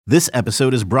This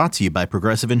episode is brought to you by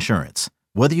Progressive Insurance.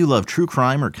 Whether you love true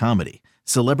crime or comedy,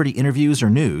 celebrity interviews or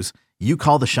news, you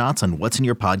call the shots on what's in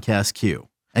your podcast queue.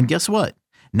 And guess what?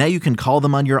 Now you can call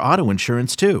them on your auto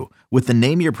insurance too with the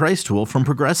Name Your Price tool from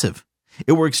Progressive.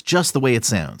 It works just the way it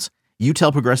sounds. You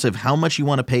tell Progressive how much you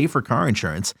want to pay for car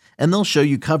insurance, and they'll show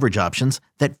you coverage options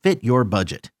that fit your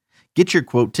budget. Get your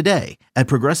quote today at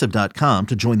Progressive.com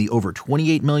to join the over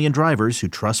 28 million drivers who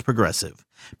trust Progressive.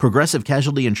 Progressive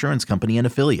Casualty Insurance Company and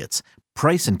Affiliates.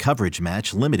 Price and coverage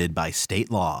match limited by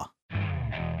state law.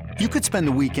 You could spend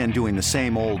the weekend doing the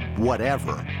same old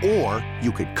whatever, or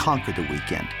you could conquer the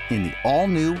weekend in the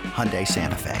all-new Hyundai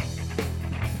Santa Fe.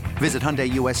 Visit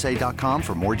HyundaiUSA.com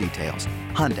for more details.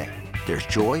 Hyundai, there's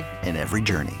joy in every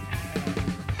journey.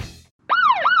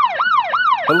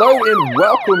 Hello and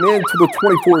welcome into the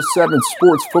 24/7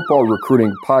 Sports Football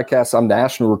Recruiting Podcast. I'm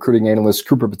National Recruiting Analyst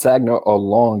Cooper Patagna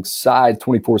alongside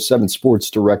 24/7 Sports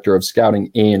Director of Scouting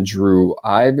Andrew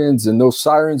Ivins. And those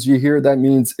sirens you hear, that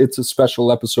means it's a special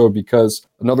episode because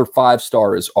another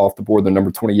 5-star is off the board. The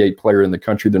number 28 player in the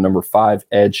country, the number 5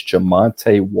 edge,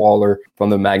 Jamonta Waller from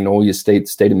the Magnolia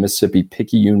State of Mississippi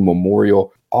Picayune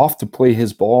Memorial, off to play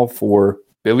his ball for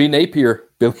Billy Napier.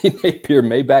 Billy Napier,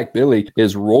 Maybach Billy,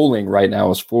 is rolling right now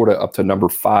as Florida up to number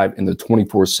 5 in the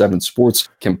 24/7 Sports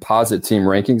Composite Team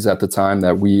rankings at the time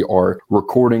that we are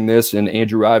recording this. And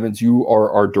Andrew Ivins, you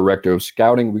are our Director of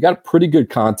Scouting. We got pretty good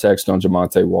context on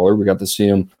Jamonta Waller. We got to see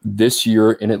him this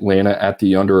year in Atlanta at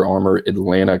the Under Armour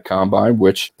Atlanta Combine,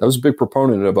 which that was a big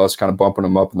proponent of us kind of bumping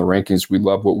him up in the rankings. We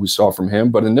love what we saw from him.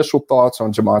 But initial thoughts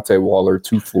on Jamonta Waller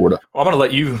to Florida. Well, I'm going to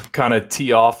let you kind of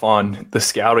tee off on the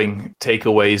scouting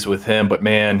takeaways with him, but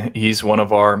man, he's one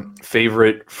of our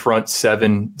favorite front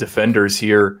 7 defenders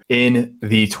here in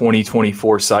the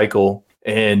 2024 cycle.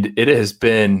 And it has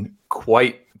been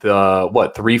quite the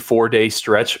 3-4 day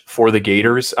stretch for the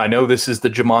Gators. I know this is the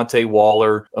Jamonta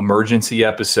Waller emergency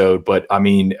episode, but I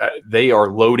mean, they are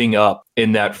loading up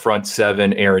in that front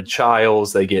 7. Aaron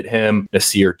Childs, they get him,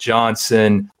 Nasir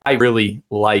Johnson. I really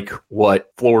like what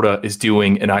Florida is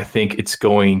doing, and I think it's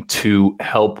going to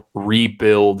help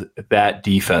rebuild that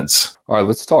defense. All right,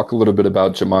 let's talk a little bit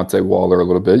about Jamonta Waller a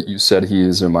little bit. You said he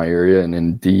is in my area, and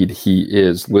indeed he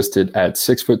is listed at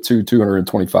 6'2",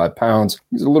 225 pounds.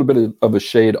 He's a little bit of a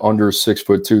shade under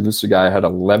 6'2". This guy had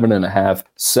 11.5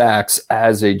 sacks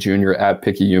as a junior at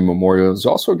Picayune Memorial. He's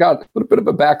also got a little bit of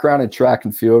a background in track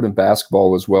and field and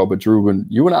basketball as well. But Drew, when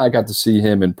you and I got to see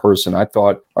him in person, I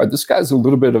thought, all right, this guy's a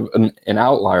little bit of an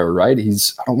outlier, right?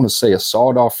 He's, I don't want to say a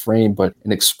sawed-off frame, but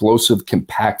an explosive,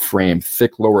 compact frame,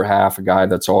 thick lower half, a guy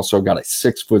that's also got a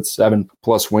 6'7"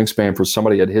 plus wingspan for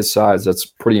somebody at his size. That's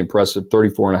pretty impressive,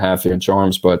 34.5-inch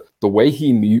arms. But the way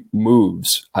he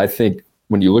moves, I think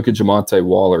when you look at Jamonta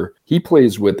Waller, he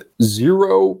plays with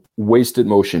zero wasted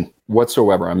motion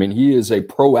whatsoever. I mean, he is a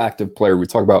proactive player. We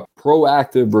talk about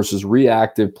proactive versus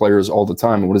reactive players all the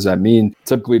time. And what does that mean?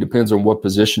 Typically depends on what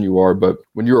position you are. But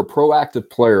when you're a proactive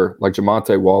player like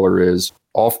Jamonta Waller is,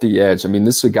 off the edge, I mean,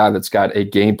 this is a guy that's got a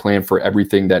game plan for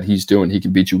everything that he's doing. He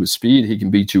can beat you with speed. He can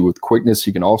beat you with quickness.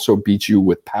 He can also beat you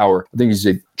with power. I think he's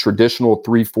a traditional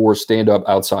 3-4 stand-up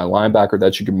outside linebacker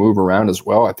that you can move around as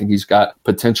well. I think he's got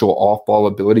potential off-ball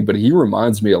ability, but he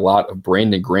reminds me a lot of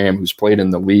Brandon Graham, who's played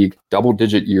in the league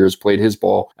double-digit years, played his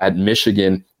ball at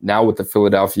Michigan, now with the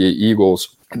Philadelphia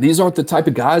Eagles. And these aren't the type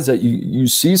of guys that you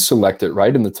see selected,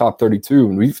 right, in the top 32.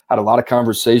 And we've had a lot of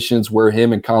conversations where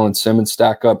him and Colin Simmons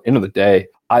stack up. End of the day,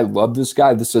 I love this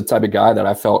guy. This is the type of guy that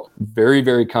I felt very,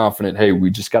 very confident, hey, we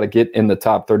just got to get in the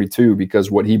top 32 because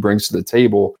what he brings to the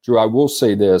table. Drew, I will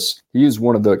say this. He is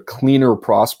one of the cleaner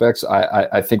prospects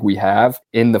I think we have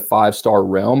in the 5-star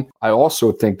realm. I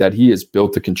also think that he is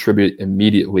built to contribute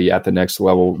immediately at the next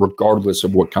level, regardless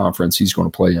of what conference he's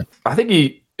going to play in. I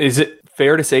think is it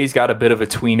fair to say he's got a bit of a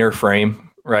tweener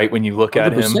frame, right? When you look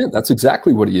at 100%, him, that's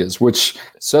exactly what he is, which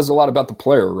says a lot about the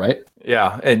player, right?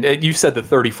 Yeah, and you said the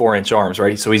 34-inch arms,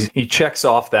 right? So he checks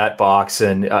off that box,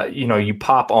 and you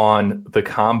pop on the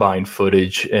combine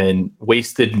footage, and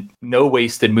no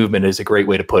wasted movement is a great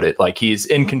way to put it. Like, he's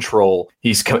in control.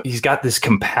 He's got this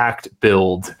compact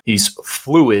build. He's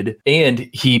fluid, and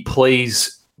he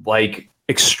plays like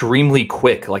extremely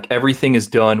quick. Like, everything is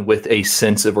done with a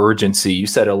sense of urgency. You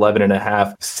said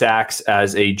 11.5 sacks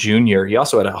as a junior. He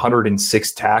also had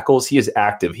 106 tackles. He is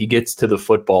active. He gets to the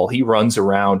football. He runs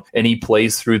around and he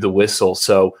plays through the whistle.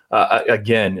 So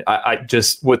again, I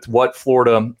just, with what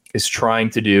Florida is trying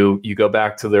to do. You go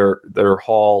back to their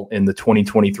haul in the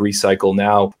 2023 cycle.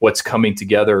 Now what's coming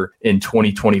together in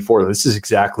 2024, this is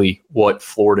exactly what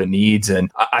Florida needs.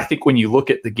 And I think when you look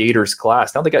at the Gators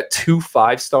class, now they got 2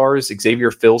 5-stars.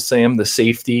 Xavier Filsam, the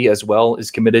safety as well,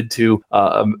 is committed to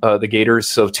the Gators.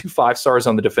 So 2 5-stars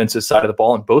on the defensive side of the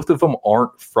ball, and both of them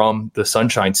aren't from the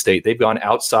Sunshine State. They've gone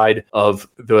outside of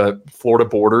the Florida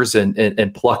borders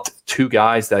and plucked 2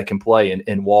 guys that can play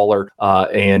in Waller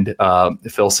and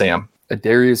Filsam.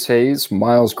 Darius Hayes,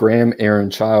 Miles Graham, Aaron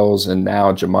Childs, and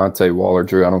now Jamonta Waller.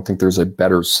 Drew, I don't think there's a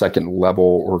better second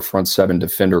level or front 7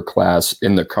 defender class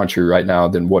in the country right now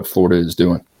than what Florida is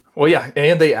doing. Well, yeah,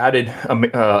 and they added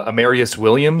Amarius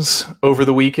Williams over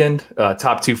the weekend,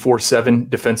 top 247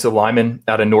 defensive lineman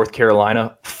out of North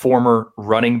Carolina, former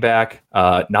running back.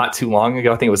 Not too long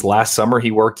ago, I think it was last summer,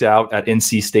 he worked out at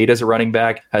NC State as a running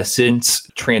back, has since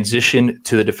transitioned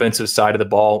to the defensive side of the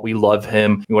ball. We love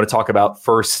him. You want to talk about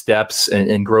first steps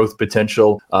and growth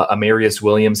potential. Amarius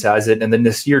Williams has it. And then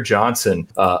Nasir Johnson,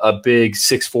 a big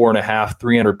 6'4.5",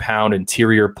 300-pound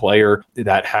interior player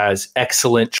that has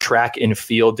excellent track and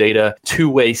field data,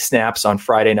 2-way snaps on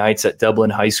Friday nights at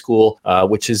Dublin High School,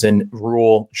 which is in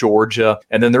rural Georgia.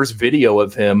 And then there's video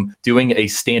of him doing a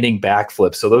standing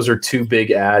backflip. So those are 2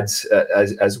 big ads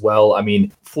as well. I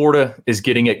mean, Florida is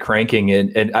getting it cranking.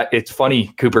 And it's funny,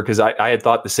 Cooper, because I had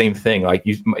thought the same thing. Like,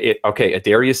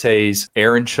 Darius Hayes,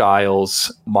 Aaron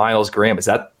Childs, Miles Graham, is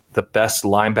that the best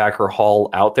linebacker haul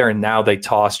out there? And now they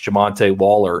toss Jamonta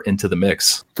Waller into the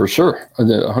mix. For sure.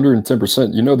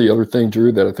 110%. You know, the other thing,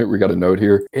 Drew, that I think we got to note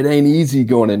here, it ain't easy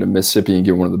going into Mississippi and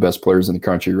getting one of the best players in the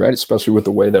country, right? Especially with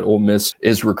the way that Ole Miss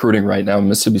is recruiting right now.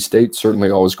 Mississippi State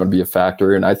certainly always going to be a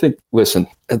factor. And I think, listen,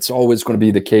 it's always going to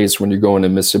be the case when you're going to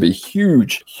Mississippi.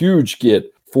 Huge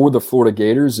get for the Florida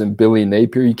Gators and Billy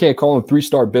Napier. You can't call him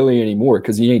 3-star Billy anymore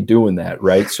because he ain't doing that,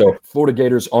 right? So Florida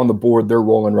Gators on the board. They're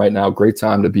rolling right now. Great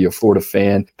time to be a Florida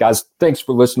fan. Guys, thanks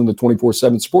for listening to the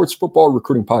 24/7 Sports Football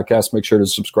Recruiting Podcast. Make sure to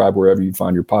subscribe wherever you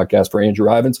find your podcast. For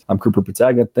Andrew Ivins, I'm Cooper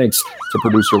Patagna. Thanks to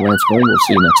producer Lance Green. We'll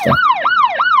see you next time.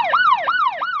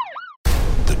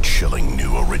 The chilling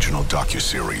new original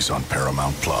docuseries on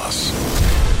Paramount Plus.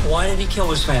 Why did he kill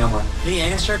his family? The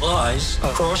answer lies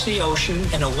across the ocean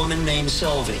in a woman named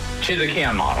Sylvie. She's a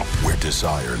CAN model. Where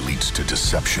desire leads to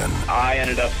deception. I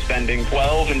ended up spending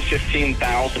 $12,000 and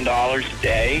 $15,000 a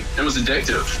day. It was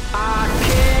addictive. I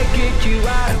can't get you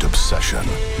out. And obsession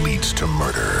leads to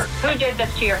murder. Who did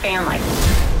this to your family?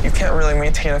 You can't really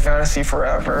maintain a fantasy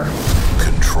forever.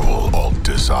 Control Alt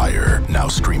Desire. Now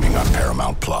streaming on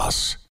Paramount Plus.